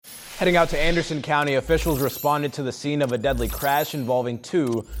Heading out to Anderson County, officials responded to the scene of a deadly crash involving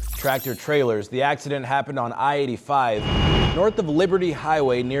two tractor trailers. The accident happened on I-85 north of Liberty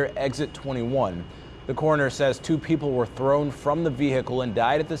Highway near exit 21. The coroner says two people were thrown from the vehicle and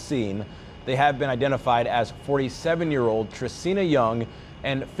died at the scene. They have been identified as 47-year-old Tracina Young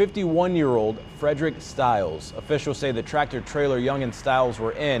and 51-year-old Frederick Stiles. Officials say the tractor trailer Young and Stiles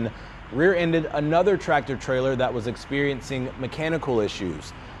were in rear-ended another tractor trailer that was experiencing mechanical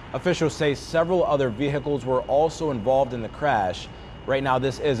issues. Officials say several other vehicles were also involved in the crash. Right now,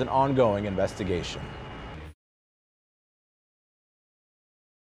 this is an ongoing investigation.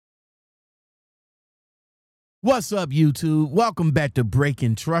 What's up, YouTube? Welcome back to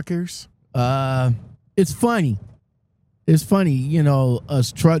Breaking Truckers. It's funny. It's funny, you know,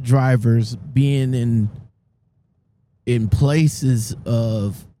 us truck drivers being in places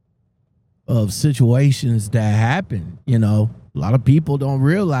of situations that happen. You know, a lot of people don't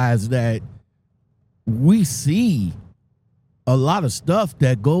realize that we see a lot of stuff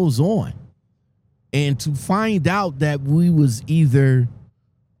that goes on, and to find out that we was either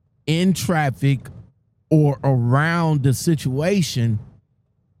in traffic or around the situation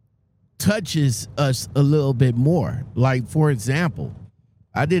touches us a little bit more. Like, for example,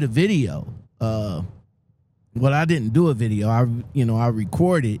 I did a video. Well, I didn't do a video. I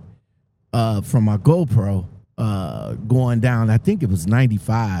recorded from my GoPro going down, I think it was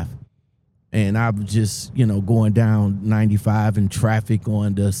 95. And I was just, going down 95, and traffic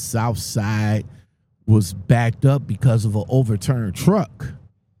on the south side was backed up because of an overturned truck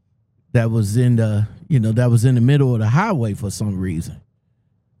that was in the, middle of the highway for some reason.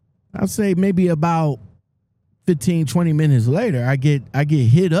 I'd say maybe about 15, 20 minutes later, I get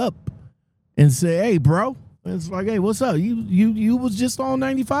hit up and say, "Hey, bro." It's like, "Hey, what's up? You was just on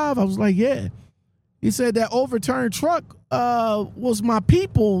 95?" I was like, "Yeah." He said that overturned truck was my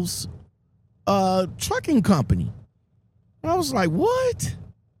people's trucking company. I was like, "What?"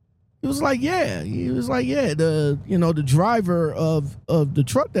 He was like, "Yeah." He was like, "Yeah, the driver of the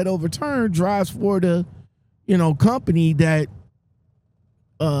truck that overturned drives for the, company that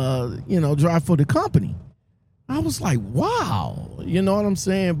drive for the company." I was like, "Wow." You know what I'm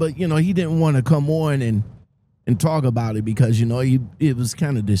saying? But, he didn't want to come on and talk about it because, it was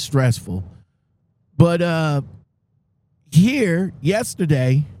kind of distressful. But here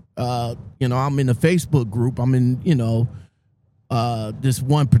yesterday, I'm in a Facebook group. I'm in, this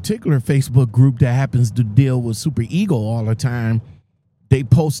one particular Facebook group that happens to deal with Super Ego all the time. They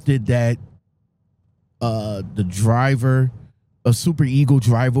posted that the driver, a Super Ego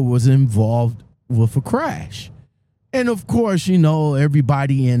driver, was involved with a crash. And of course,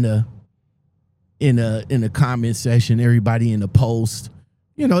 everybody in the comment section, everybody in the post,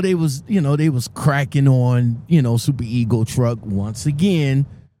 they was cracking on, Super Ego truck once again.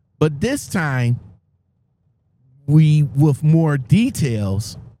 But this time, with more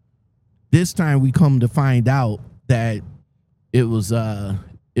details, this time we come to find out that it was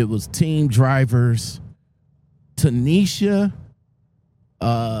team drivers Tanisha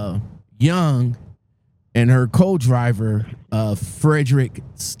Young and her co-driver Frederick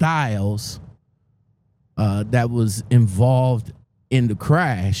Stiles that was involved in the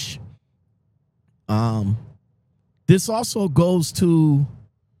crash. This also goes to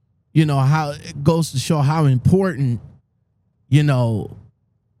how it goes to show how important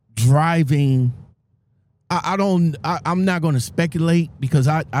driving. I'm not going to speculate because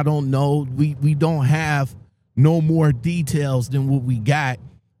I don't know. We don't have no more details than what we got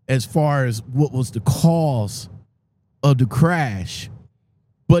as far as what was the cause of the crash.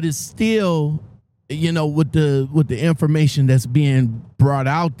 But it's still, with the information that's being brought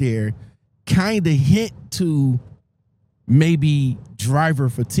out there, kind of hint to maybe driver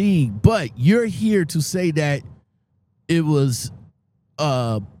fatigue. But you're here to say that it was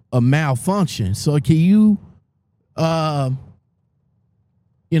a malfunction. So can you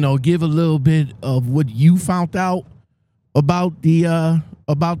give a little bit of what you found out about the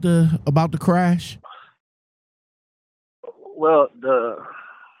crash? Well,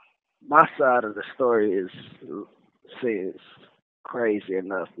 my side of the story seems crazy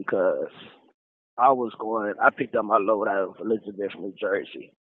enough because I picked up my load out of Elizabeth, New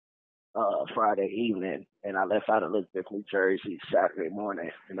Jersey, Friday evening, and I left out of Elizabeth, New Jersey Saturday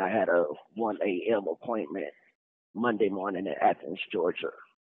morning, and I had a 1 a.m. appointment Monday morning in Athens, Georgia.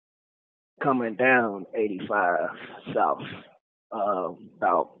 Coming down 85 South,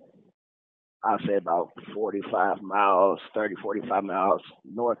 about 45 miles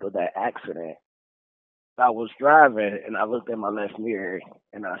north of that accident. I was driving and I looked at my left mirror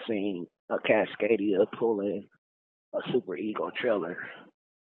and I seen a Cascadia pulling a Super Ego trailer.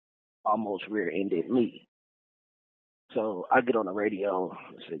 almost rear-ended me. So I get on the radio.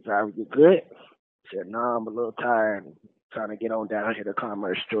 I said, "Driver, you good?" I said, "No, I'm a little tired. I'm trying to get on down here to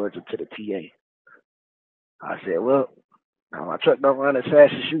Commerce, Georgia, to the TA." I said, "Well, now my truck don't run as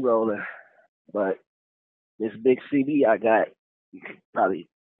fast as you rolling, but this big CB I got probably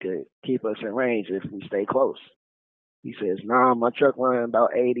could keep us in range if we stay close." He says, "No, my truck running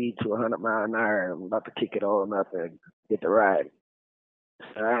about 80 to 100 miles an hour. I'm about to kick it on up and get the ride."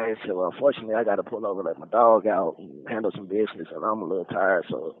 So I said, "Well, unfortunately, I got to pull over, let my dog out, and handle some business, and I'm a little tired,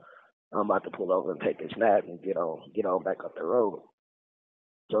 so I'm about to pull over and take a nap and get on back up the road."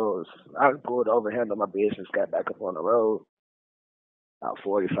 So I pulled over, handled my business, got back up on the road. About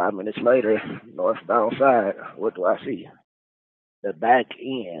 45 minutes later, northbound side, what do I see? The back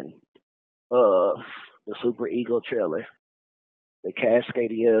end of the Super Eagle trailer, the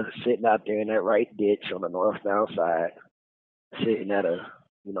Cascadia sitting out there in that right ditch on the northbound side, sitting at a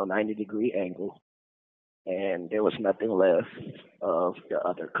 90-degree angle, and there was nothing left of the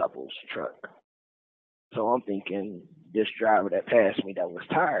other couple's truck. So I'm thinking this driver that passed me that was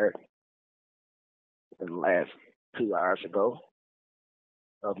tired in the last 2 hours ago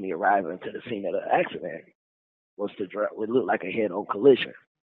of me arriving to the scene of the accident was to drive. It looked like a head-on collision.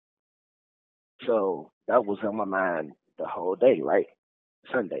 So that was on my mind the whole day, right?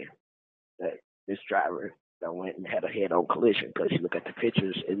 Sunday, that this driver that went and had a head-on collision, because you look at the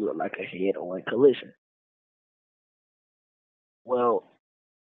pictures, it looked like a head-on collision. Well,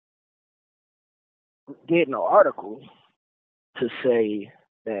 did an article to say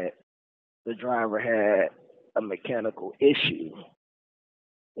that the driver had a mechanical issue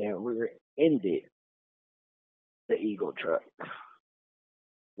and rear-ended the Eagle truck.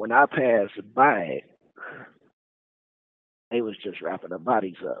 When I passed by it, they was just wrapping the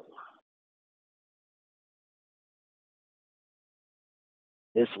bodies up.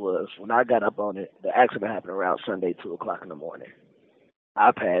 This was when I got up on it. The accident happened around Sunday, 2:00 in the morning.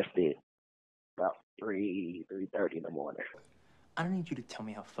 I passed it about 3:30 in the morning. I don't need you to tell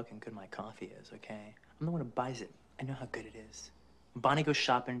me how fucking good my coffee is, okay? I'm the one who buys it. I know how good it is. When Bonnie goes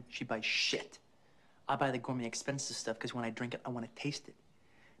shopping, she buys shit. I buy the gourmet expensive stuff because when I drink it, I want to taste it.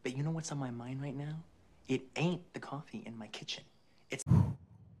 But you know what's on my mind right now? It ain't the coffee in my kitchen. It's...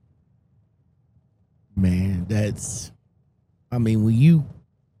 Man, that's...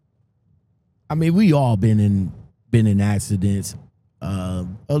 we all been in accidents. A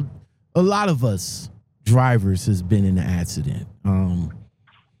lot of us drivers has been in an accident.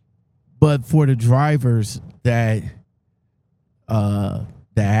 But for the drivers that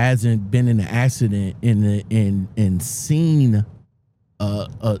hasn't been in an accident and seen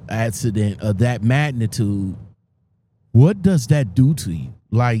a accident of that magnitude, what does that do to you?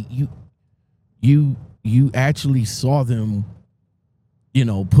 Like you actually saw them,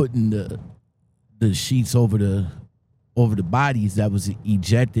 putting the sheets over the bodies that was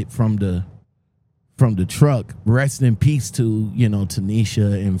ejected from the truck. Rest in peace to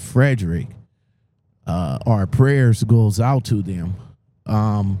Tanisha and Frederick. Our prayers goes out to them.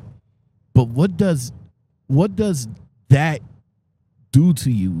 But what does that do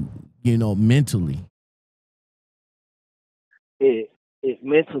to you, mentally? It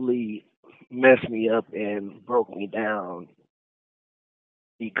mentally messed me up and broke me down,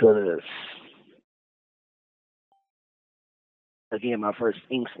 because again, my first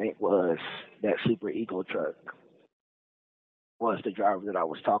instinct was that Super Eagle truck was the driver that I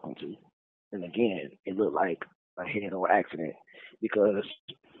was talking to. And again, it looked like a head-on accident, because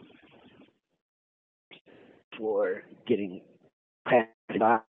for getting past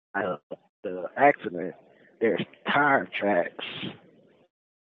the accident, there's tire tracks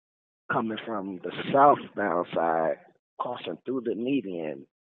coming from the southbound side, crossing through the median,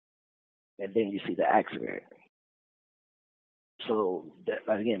 and then you see the accident. So that,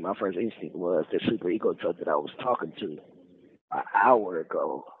 again, my first instinct was the Super Eagle truck that I was talking to an hour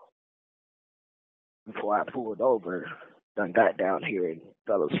ago, before I pulled over, done got down here and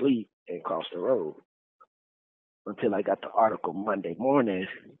fell asleep and crossed the road, until I got the article Monday morning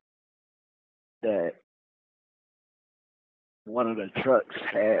that one of the trucks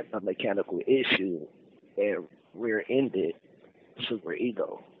had a mechanical issue and rear-ended Super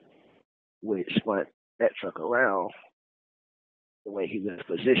Eagle, which went that truck around the way he was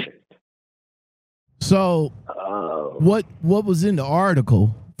positioned. So what was in the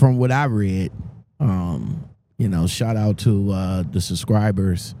article, from what I read, shout out to the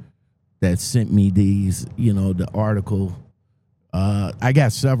subscribers that sent me these, the article. I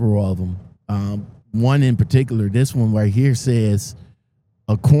got several of them. One in particular, this one right here says,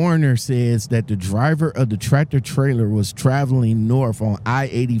 A coroner says that the driver of the tractor trailer was traveling north on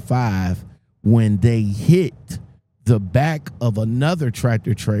I-85 when they hit the back of another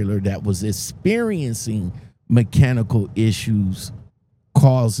tractor trailer that was experiencing mechanical issues,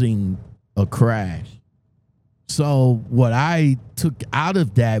 causing a crash. So what I took out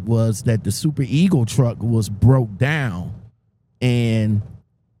of that was that the Super Eagle truck was broke down, and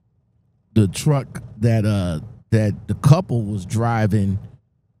the truck that the couple was driving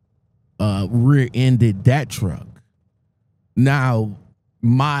rear-ended that truck. Now,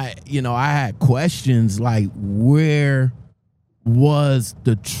 I had questions like, where was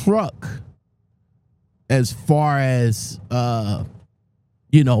the truck as far as was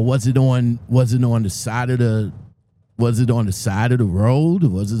it on the side of the road?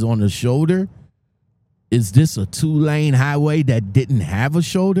 Was it on the shoulder? Is this a 2-lane highway that didn't have a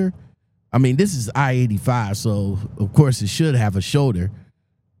shoulder? I mean, this is I-85, so of course it should have a shoulder.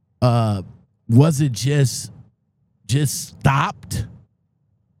 Was it just stopped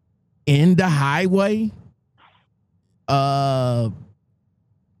in the highway?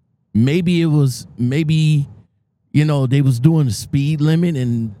 Maybe they was doing the speed limit,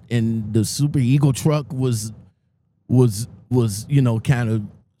 and the Super Eagle truck was kind of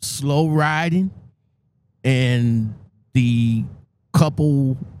slow riding, and the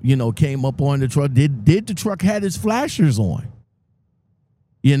couple came up on the truck. Did the truck had its flashers on?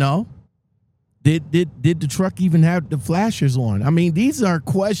 Did the truck even have the flashers on? I mean, these are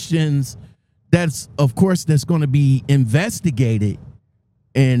questions that's going to be investigated,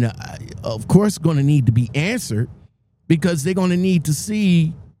 and of course going to need to be answered, because they're going to need to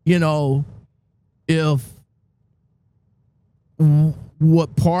see, if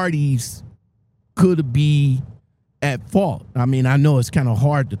what parties could be at fault. I mean, I know it's kind of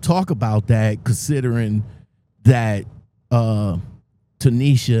hard to talk about that, considering that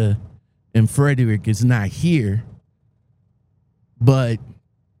Tanisha and Frederick is not here. But,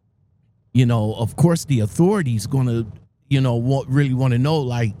 of course, the authorities going to, really want to know,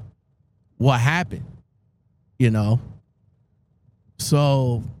 like, what happened,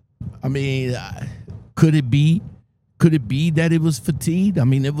 So, I mean, could it be that it was fatigued? I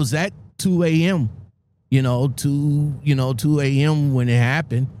mean, it was at 2 a.m., 2 a.m. when it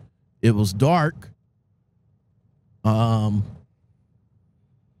happened. It was dark.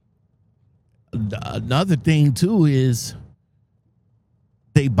 Another thing too is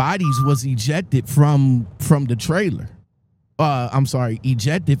their bodies was ejected from the trailer.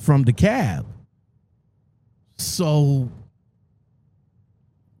 Ejected from the cab. So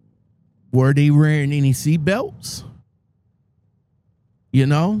were they wearing any seatbelts?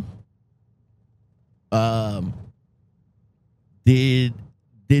 Did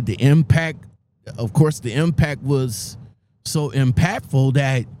the impact? Of course, the impact was so impactful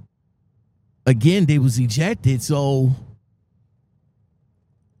that, again, they was ejected. So,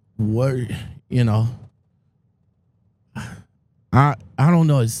 I don't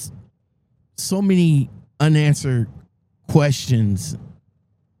know. It's so many unanswered questions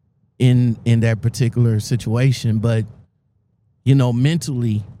in that particular situation. But,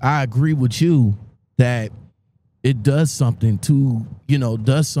 mentally, I agree with you that it does something to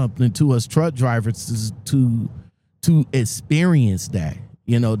us truck drivers to experience that,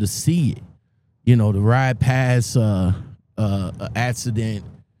 to see it, to ride past an accident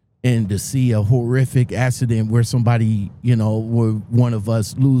and to see a horrific accident where somebody, where one of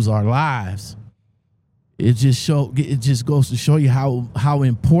us lose our lives. It just goes to show you how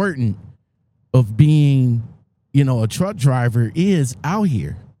important of being, a truck driver is out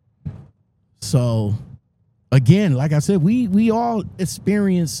here. So, again, like I said, we all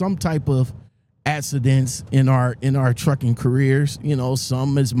experience some type of accidents in our trucking careers.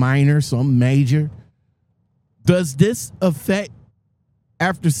 Some is minor, some major. Does this affect,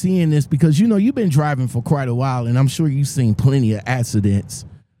 after seeing this, because you've been driving for quite a while, and I'm sure you've seen plenty of accidents,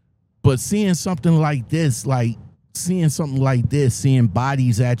 but seeing something like this, seeing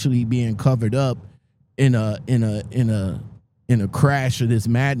bodies actually being covered up in a crash of this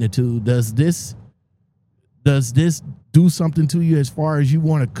magnitude, does this do something to you as far as you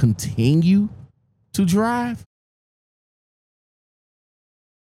want to continue to drive?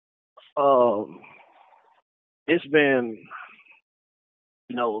 It's been,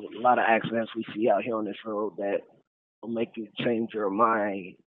 a lot of accidents we see out here on this road that will make you change your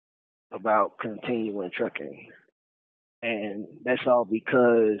mind about continuing trucking. And that's all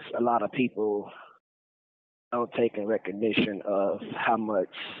because a lot of people don't take in recognition of how much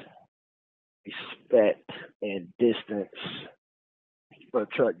respect and distance a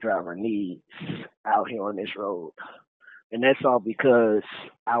truck driver needs out here on this road. And that's all because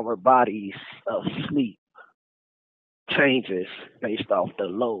our bodies of sleep changes based off the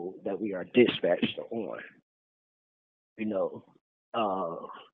load that we are dispatched on. You know,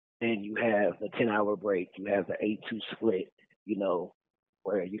 and you have a 10-hour break, you have the 8-2 split, you know,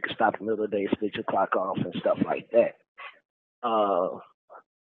 where you can stop in the middle of the day, split your clock off and stuff like that.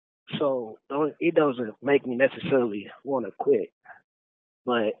 So it doesn't make me necessarily want to quit,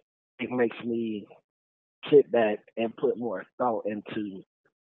 but it makes me sit back and put more thought into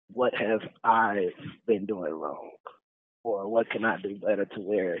what have I been doing wrong, or what can I do better to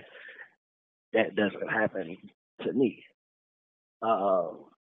where that doesn't happen to me.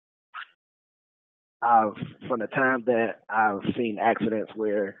 From the time that I've seen accidents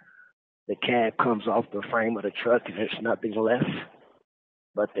where the cab comes off the frame of the truck and there's nothing left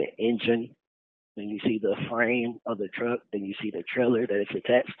but the engine, then you see the frame of the truck, then you see the trailer that it's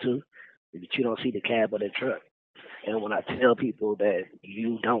attached to, but you don't see the cab of the truck. And when I tell people that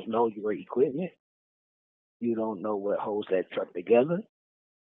you don't know your equipment, you don't know what holds that truck together,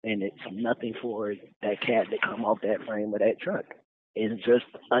 and it's nothing for that cab to come off that frame of that truck. It's just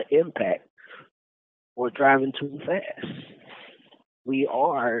an impact or driving too fast. We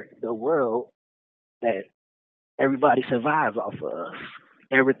are the world that everybody survives off of us.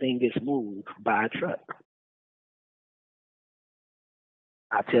 Everything gets moved by a truck.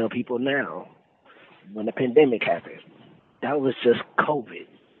 I tell people now, when the pandemic happened, that was just COVID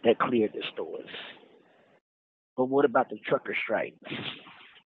that cleared the stores. But what about the trucker strikes?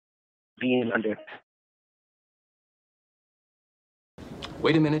 Being under...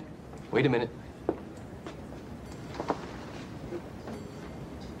 Wait a minute.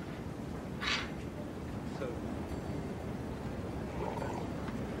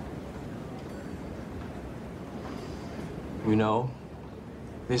 You know,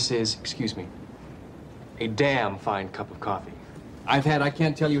 this is, excuse me, a damn fine cup of coffee. I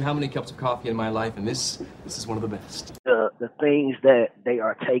can't tell you how many cups of coffee in my life, and this is one of the best. The things that they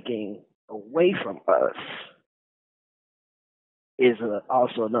are taking away from us is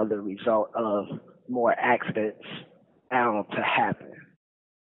also another result of more accidents bound to happen.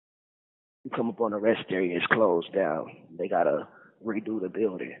 You come up on a rest area, it's closed down. They got to redo the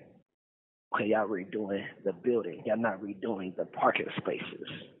building. Okay, y'all redoing the building. Y'all not redoing the parking spaces.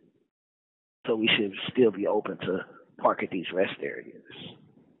 So we should still be open to park at these rest areas.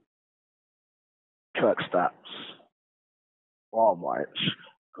 Truck stops, Walmarts,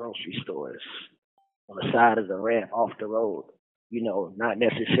 grocery stores, on the side of the ramp off the road. You know, not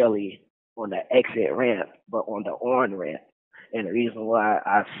necessarily on the exit ramp, but on the on ramp. And the reason why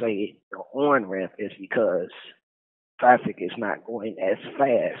I say the on ramp is because traffic is not going as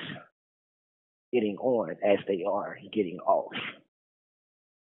fast getting on as they are getting off.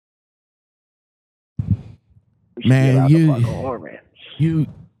 Man,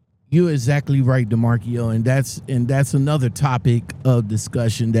 you're exactly right, DeMarcio, and that's another topic of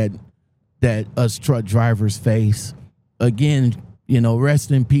discussion that us truck drivers face. Again, you know,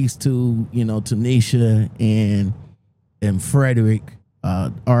 rest in peace to, you know, Tanisha and Frederick.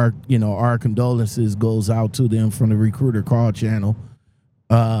 Our condolences goes out to them from the Recruiter Call channel.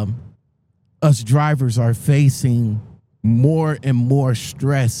 Us drivers are facing more and more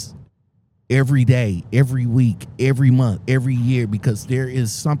stress every day, every week, every month, every year, because there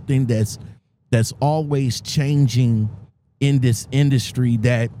is something that's always changing in this industry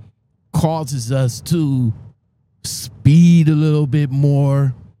that causes us to speed a little bit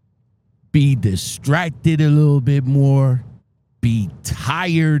more, be distracted a little bit more, be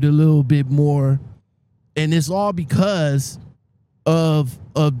tired a little bit more. And it's all because of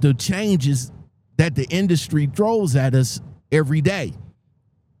the changes that the industry throws at us every day.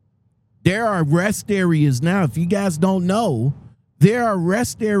 There are rest areas now. If you guys don't know, there are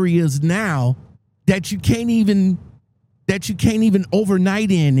rest areas now that you can't even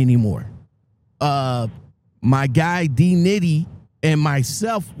overnight in anymore. My guy D Nitty and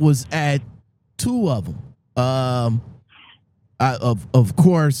myself was at two of them. Of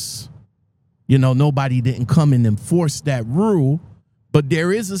course, you know, nobody didn't come and enforce that rule, but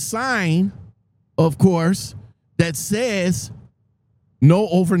there is a sign, of course, that says no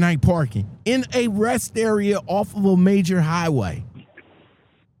overnight parking in a rest area off of a major highway.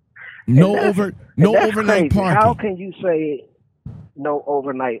 No overnight crazy. parking. How can you say no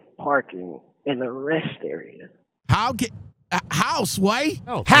overnight parking in a rest area? How, Sway?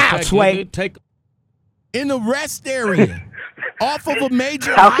 Oh, How, Sway? Take in a rest area off of a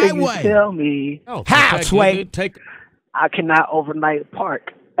major How highway. Can you tell me how, Sway? I cannot overnight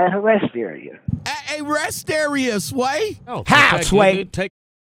park at a rest area? At a rest area, Sway. Oh, how, Sway?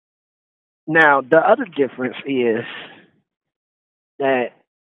 Now, the other difference is that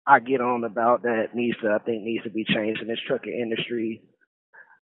I get on about that I think needs to be changed in this trucking industry,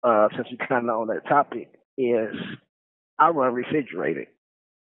 since we kind of on that topic, is I run refrigerated.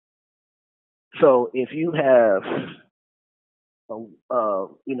 So if you have,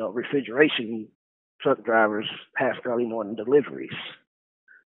 refrigeration, truck drivers have early morning deliveries.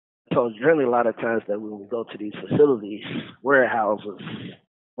 So generally, a lot of times that when we go to these facilities, warehouses,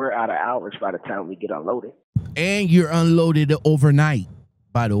 we're out of hours by the time we get unloaded. And you're unloaded overnight,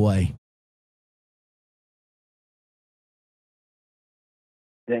 by the way.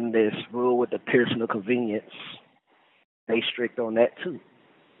 Then this rule with the personal convenience, they strict on that too.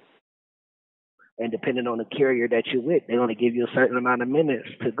 And depending on the carrier that you're with, they only give you a certain amount of minutes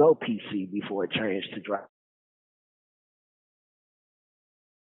to go PC before it changes to drive.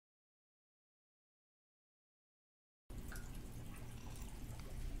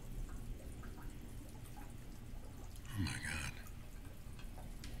 Oh my God.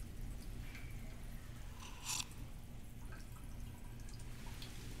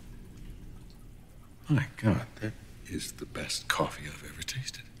 My God, that is the best coffee I've ever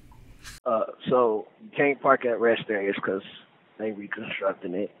tasted. So you can't park at rest areas because they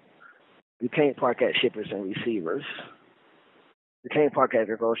reconstructing it. You can't park at shippers and receivers. You can't park at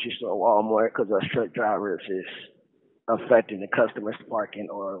your grocery store, Walmart, because us truck drivers is affecting the customers' parking,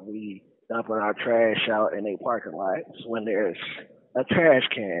 or we dumping our trash out in a parking lots when there's a trash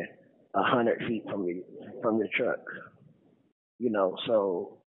can 100 feet from your truck.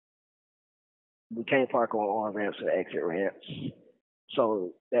 So we can't park on ramps or exit ramps.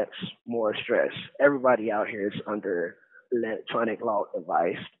 So that's more stress. Everybody out here is under electronic lock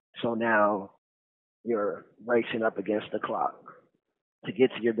device. So now you're racing up against the clock to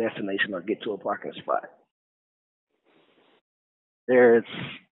get to your destination or get to a parking spot.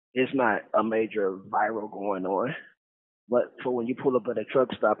 It's not a major viral going on, but for when you pull up at a truck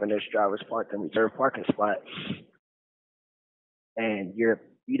stop and there's drivers parked in reserved parking spots, and you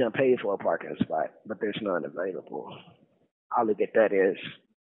done paid for a parking spot, but there's none available. I look at that as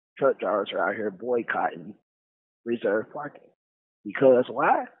truck drivers are out here boycotting reserved parking. Because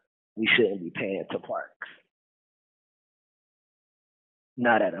why? We shouldn't be paying to park.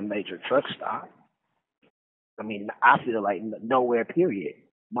 Not at a major truck stop. I mean, I feel like nowhere, period.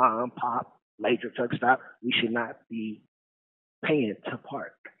 Mom, pop, major truck stop, we should not be paying to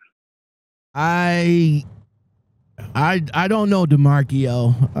park. I don't know,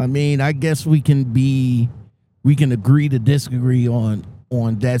 DeMarco. I mean, I guess we can agree to disagree on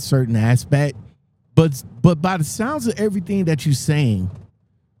that certain aspect. But by the sounds of everything that you're saying,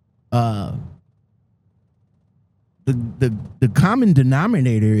 the common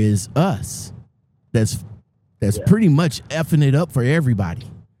denominator is us. That's pretty much effing it up for everybody.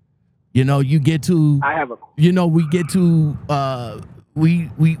 You get to we get to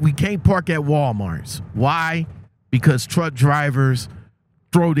we can't park at Walmarts. Why? Because truck drivers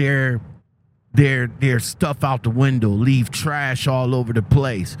throw their stuff out the window, leave trash all over the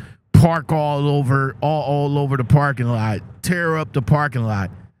place, park all over the parking lot, tear up the parking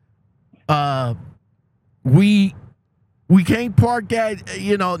lot. We can't park at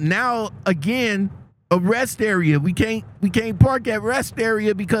now again a rest area. We can't park at rest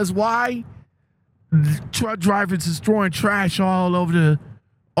area because why? Truck drivers is throwing trash all over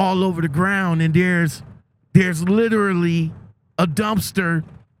the ground, and there's literally a dumpster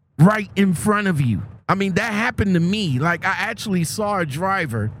right in front of you. I mean, that happened to me. Like, I actually saw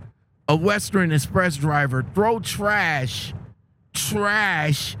a Western Express driver, throw trash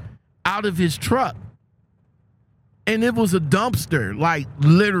out of his truck. And it was a dumpster, like,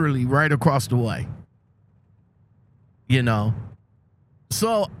 literally right across the way.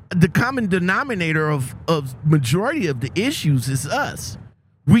 So the common denominator of majority of the issues is us.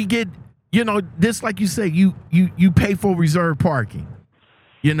 We get, this, like you say, you pay for reserved parking.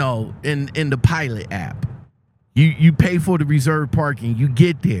 In the Pilot app, you pay for the reserved parking. You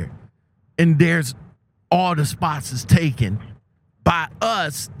get there, and there's all the spots is taken by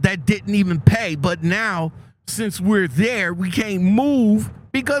us that didn't even pay. But now, since we're there, we can't move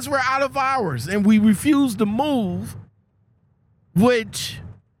because we're out of hours, and we refuse to move, which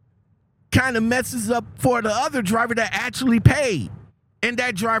kind of messes up for the other driver that actually paid, and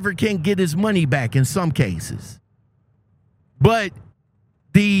that driver can't get his money back in some cases. But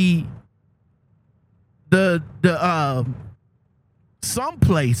some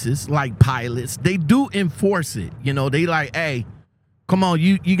places like Pilots, they do enforce it. They like, hey, come on,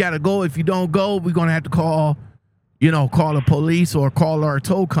 you gotta go. If you don't go, we're gonna have to call the police or call our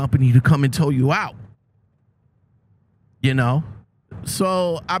tow company to come and tow you out.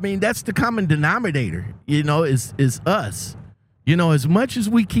 So I mean, that's the common denominator, is us. You know, as much as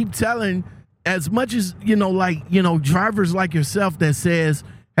we keep telling, as much as, you know, like, you know, drivers like yourself that says,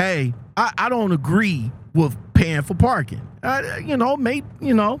 hey, I don't agree with paying for parking. You know, maybe,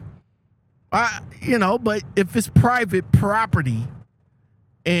 you know, but if it's private property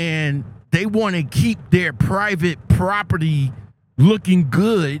and they want to keep their private property looking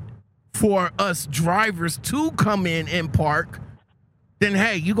good for us drivers to come in and park, then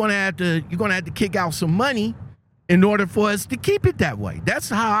hey, you're gonna have to kick out some money in order for us to keep it that way. That's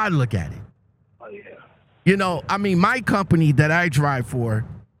how I look at it. Oh yeah. You know, I mean, my company that I drive for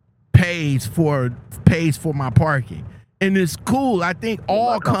pays for my parking, and it's cool. I think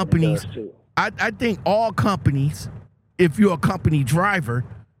all companies. I think all companies, if you're a company driver,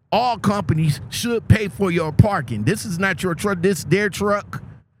 all companies should pay for your parking. This is not your truck. This is their truck.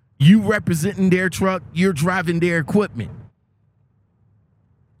 You representing their truck. You're driving their equipment.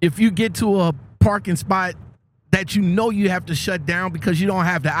 If you get to a parking spot that you know you have to shut down because you don't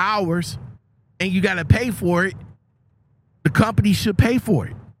have the hours and you got to pay for it, the company should pay for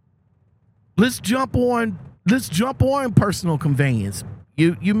it. Let's jump on personal conveyance.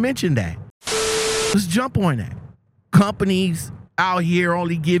 You mentioned that. Let's jump on that. Companies out here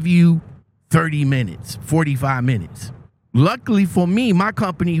only give you 30 minutes, 45 minutes. Luckily for me, my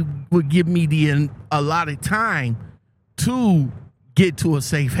company would give me the allotted time to get to a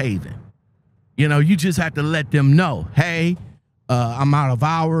safe haven. You know, you just have to let them know, hey, I'm out of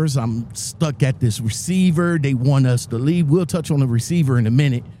hours. I'm stuck at this receiver. They want us to leave. We'll touch on the receiver in a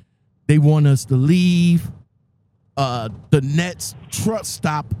minute. They want us to leave. The Nets truck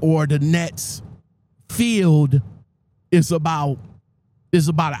stop or the Nets field is about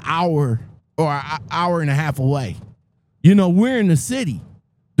an hour or an hour and a half away. You know, we're in the city.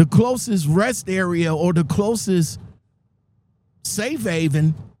 The closest rest area or the closest safe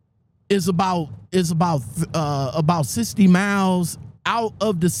haven is about 60 miles out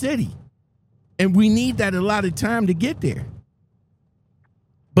of the city. And we need that a lot of time to get there.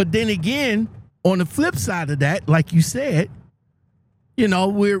 But then again, on the flip side of that, like you said, you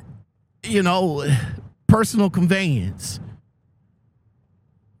know, personal conveyance.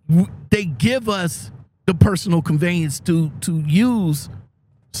 They give us the personal conveyance to use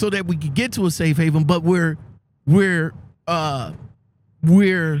so that we can get to a safe haven, but we're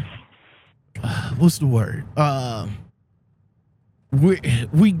what's the word?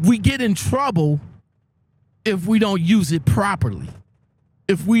 We get in trouble if we don't use it properly.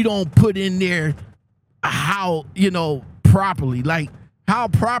 If we don't put in there how, properly, like how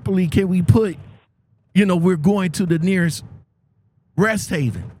properly can we put, we're going to the nearest rest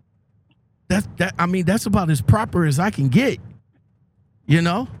haven. That's about as proper as I can get,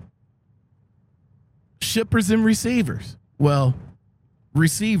 Shippers and receivers. Well,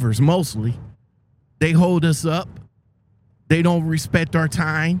 receivers mostly. They hold us up. They don't respect our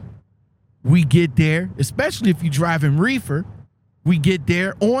time. We get there, especially if you're driving reefer, we get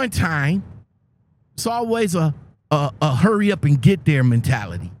there on time. It's always a hurry up and get there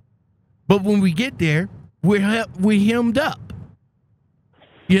mentality. But when we get there, we're hemmed up.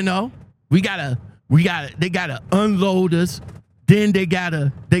 They gotta unload us. Then they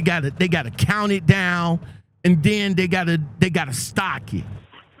gotta count it down, and then they gotta stock it.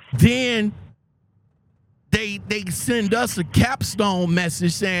 Then they send us a capstone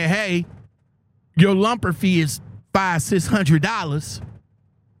message saying, "Hey, your lumper fee is $500-$600."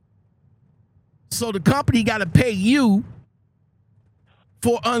 So the company got to pay you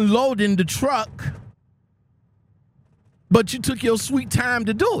for unloading the truck, but you took your sweet time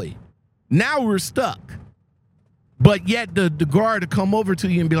to do it. Now we're stuck. But yet the guard to come over to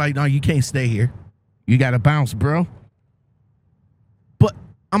you and be like, "No, you can't stay here. You got to bounce, bro." But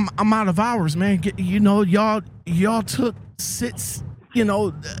I'm out of hours, man. Y'all took 6.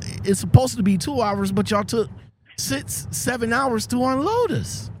 It's supposed to be 2 hours, but y'all took 6-7 hours to unload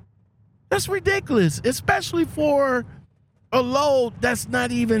us. That's ridiculous, especially for a load that's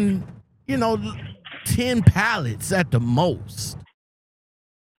not even 10 pallets at the most.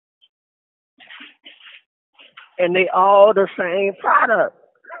 And they all the same product.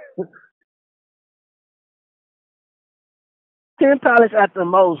 10 pallets at the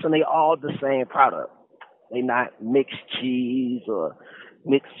most, and they all the same product. They not mixed cheese or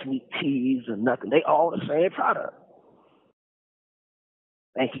mixed sweet teas or nothing. They all the same product.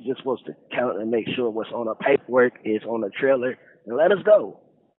 And you're just supposed to count and make sure what's on the paperwork is on the trailer and let us go.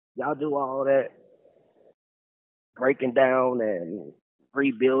 Y'all do all that breaking down and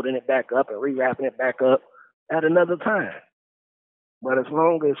rebuilding it back up and rewrapping it back up at another time. But as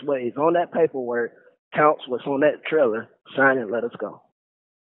long as what is on that paperwork counts what's on that trailer, sign it, let us go.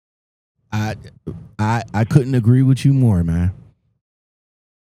 I couldn't agree with you more, man.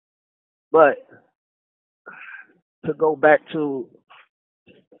 But to go back to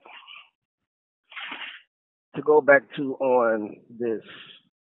on this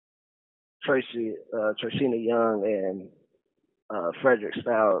Tracina Young and Frederick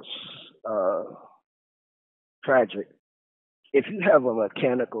Styles tragic. If you have a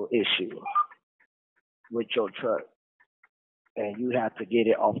mechanical issue with your truck and you have to get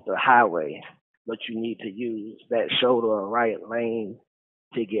it off the highway, but you need to use that shoulder or right lane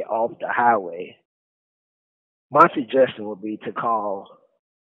to get off the highway, my suggestion would be to call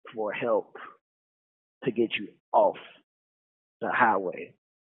for help to get you off the highway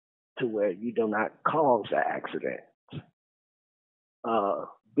to where you do not cause an accident.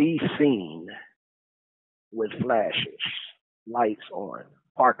 Be seen with flashes, lights on,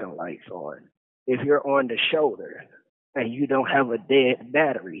 parking lights on. If you're on the shoulder and you don't have a dead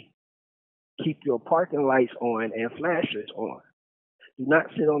battery, keep your parking lights on and flashers on. Do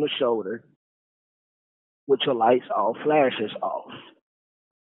not sit on the shoulder with your lights off, flashers off,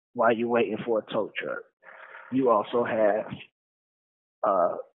 while you're waiting for a tow truck. You also have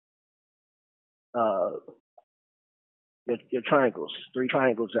your triangles, 3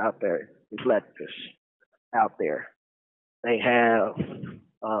 triangles out there, reflectors out there. They have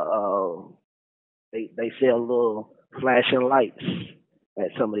they sell little flashing lights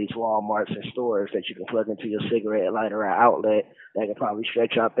at some of these Walmarts and stores that you can plug into your cigarette lighter or outlet that can probably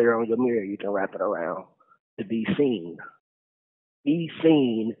stretch out there on your mirror. You can wrap it around to be seen. Be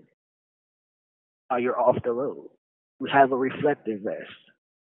seen or you're off the road. You have a reflective vest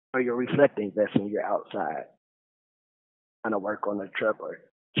or your reflecting vest when you're outside. Trying to work on the truck or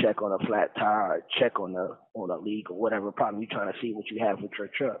check on a flat tire or check on a leak or whatever problem you're trying to see what you have with your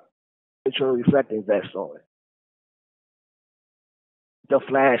truck. Put your reflecting vest on. The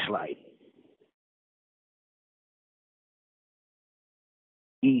flashlight.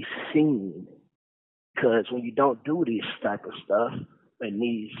 Be seen. Because when you don't do this type of stuff, and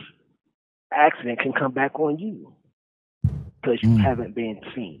these accidents can come back on you because you haven't been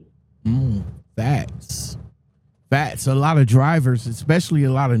seen. Facts. A lot of drivers, especially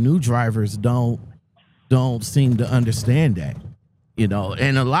a lot of new drivers, don't seem to understand that. You know,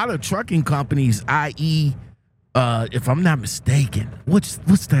 and a lot of trucking companies, i.e., if I'm not mistaken, what's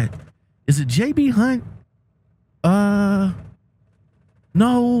that? Is it JB Hunt?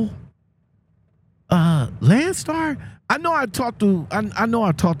 No. Landstar? I know I talked to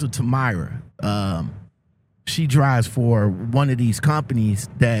Tamira. She drives for one of these companies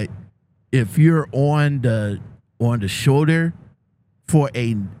that if you're on the shoulder for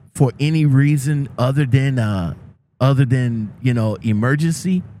any reason other than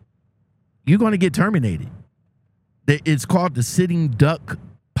emergency, you're going to get terminated. It's called the sitting duck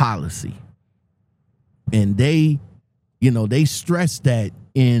policy. And they stress that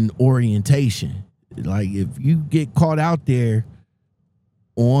in orientation. Like if you get caught out there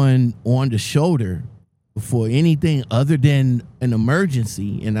on the shoulder for anything other than an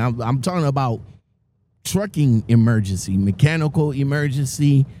emergency, and I'm talking about trucking emergency, mechanical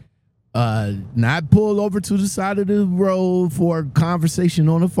emergency, not pull over to the side of the road for a conversation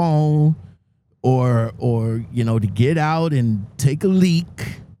on the phone, or to get out and take a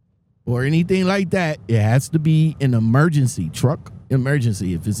leak or anything like that. It has to be an emergency, truck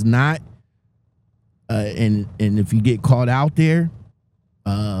emergency. If it's not, and if you get caught out there,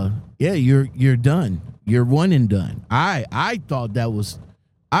 you're done. You're one and done. I thought that was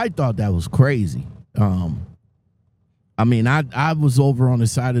crazy. I mean, I was over on the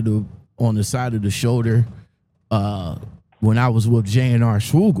side of the shoulder when I was with J&R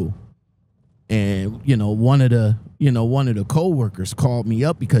Schwugel, and one of the coworkers called me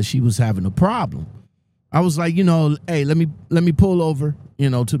up because she was having a problem. I was like, hey, let me pull over,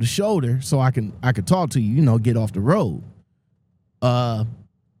 to the shoulder so I could talk to you, get off the road.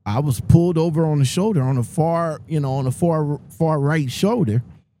 I was pulled over on the shoulder, on the far right shoulder,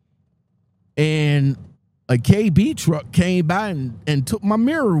 and a KB truck came by and took my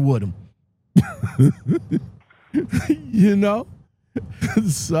mirror with him.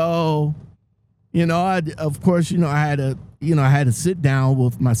 So, I had to sit down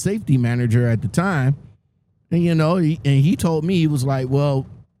with my safety manager at the time, and he told me, he was like, well,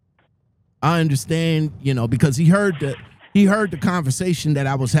 I understand, because he heard the conversation that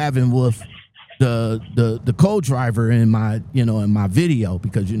I was having with the co-driver in my video,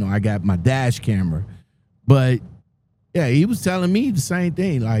 because I got my dash camera. But yeah, he was telling me the same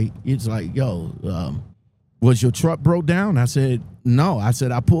thing. Like, it's like, yo, was your truck broke down? I said, no. I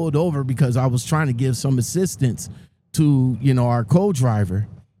said, I pulled over because I was trying to give some assistance to, our co-driver.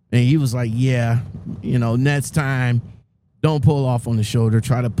 And he was like, yeah, next time, don't pull off on the shoulder.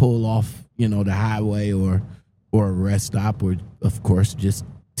 Try to pull off, the highway or a rest stop, or of course just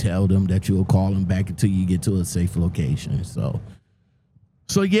tell them that you'll call them back until you get to a safe location. So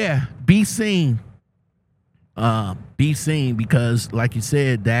yeah, be seen. Be seen, because like you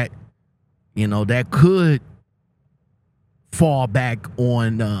said, that that could fall back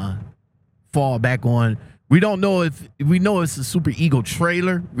on. We don't know if we know it's a Super Ego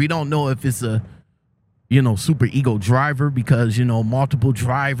trailer. We don't know if it's a Super Ego driver, because multiple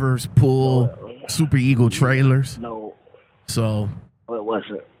drivers pull Super Ego trailers. No. So it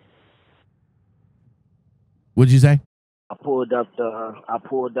wasn't. What'd you say? I pulled up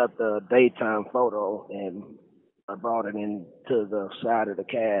the daytime photo and I brought it into the side of the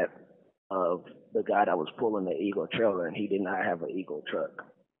cab of the guy that was pulling the Eagle trailer, and he did not have an Eagle truck.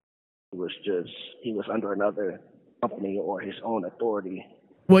 He was under another company or his own authority.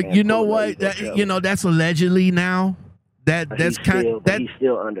 Well, you know what? That's allegedly now. He's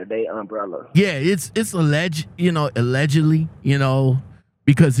still under their umbrella. Yeah, it's allegedly,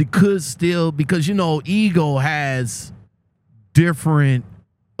 because it could still, because Eagle has different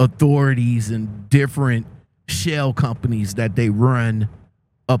authorities and different shell companies that they run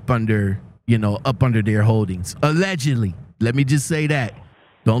up under their holdings. Allegedly. Let me just say that.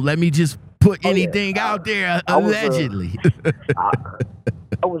 Don't let me just put anything out there. Allegedly.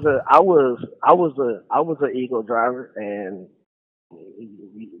 I was an Eagle driver, and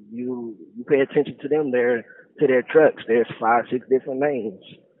you pay attention to them. To their trucks. There's 5-6 different names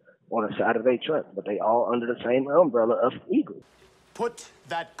on the side of their truck, but they all under the same umbrella of Eagle. Put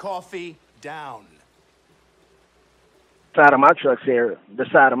that coffee down. The side of my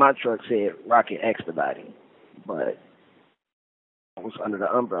truck said Rocket Expediting, but I was under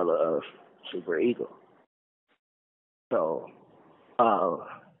the umbrella of Super Eagle. So,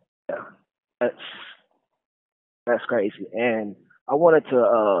 yeah, that's crazy. And I wanted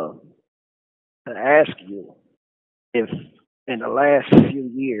to ask you if in the last few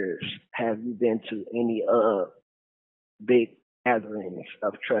years have you been to any big gatherings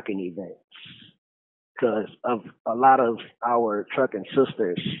of trucking events? Because of a lot of our trucking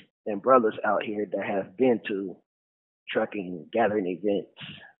sisters and brothers out here that have been to trucking gathering events,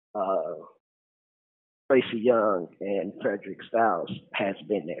 Tracy Young and Frederick Styles has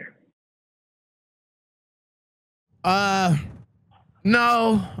been there.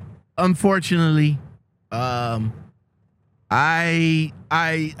 No, unfortunately. I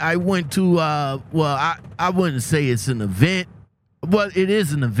went to I wouldn't say it's an event, but it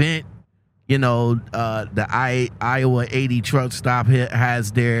is an event. The Iowa 80 truck stop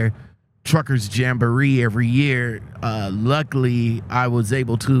has their truckers jamboree every year. Luckily I was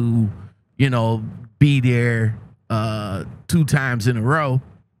able to be there 2 times in a row.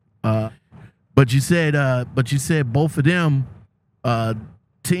 But you said both of them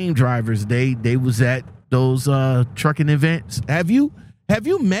team drivers, they was at those trucking events. Have you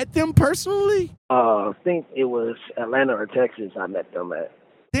met them personally? I think it was Atlanta or Texas I met them at.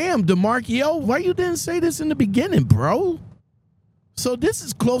 Damn, DeMarchio, why you didn't say this in the beginning, bro? So this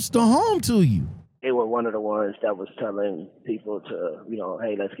is close to home to you. They were one of the ones that was telling people to,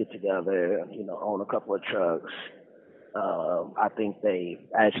 hey, let's get together, own a couple of trucks. I think they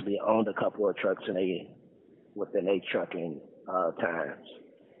actually owned a couple of trucks within a trucking times.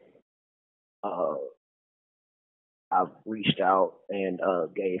 I've reached out and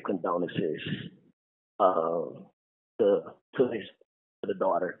gave condolences to the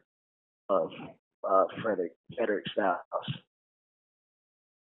daughter of Frederick Styles.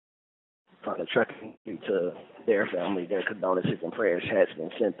 From the trucking to their family, their condolences and prayers has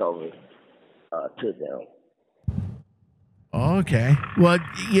been sent over to them. Okay. Well,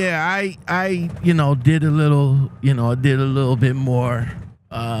 yeah, I did a little bit more,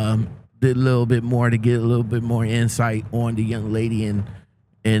 to get a little bit more insight on the young lady, and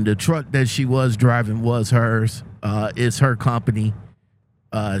the truck that she was driving was hers. It's her company.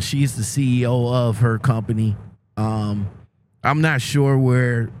 She's the CEO of her company. I'm not sure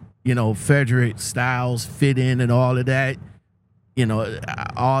where Frederick Styles fit in and all of that.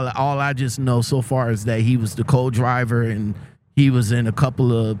 All I just know so far is that he was the co-driver, and he was in a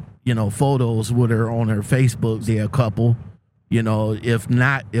couple of photos with her on her Facebook. They're a couple, if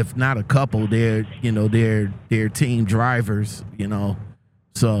not a couple, they're team drivers.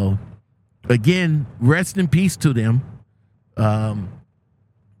 So again, rest in peace to them.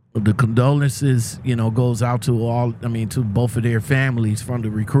 The condolences, goes out to both of their families from the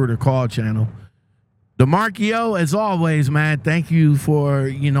Recruiter Call channel. DeMarchio, as always, man, thank you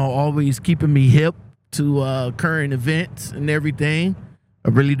for, always keeping me hip to current events and everything. I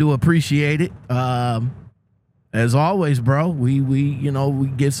really do appreciate it. as always, bro, we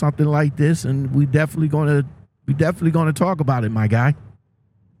get something like this, and we definitely gonna talk about it, my guy.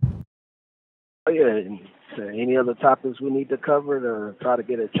 Oh, yeah. And so any other topics we need to cover to try to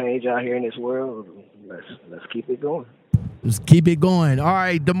get a change out here in this world? Let's keep it going. Let's keep it going. All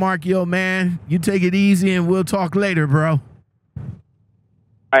right, DeMarcio, man, you take it easy, and we'll talk later, bro.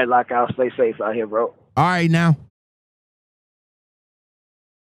 All right, Lockout. Stay safe out here, bro. All right, now.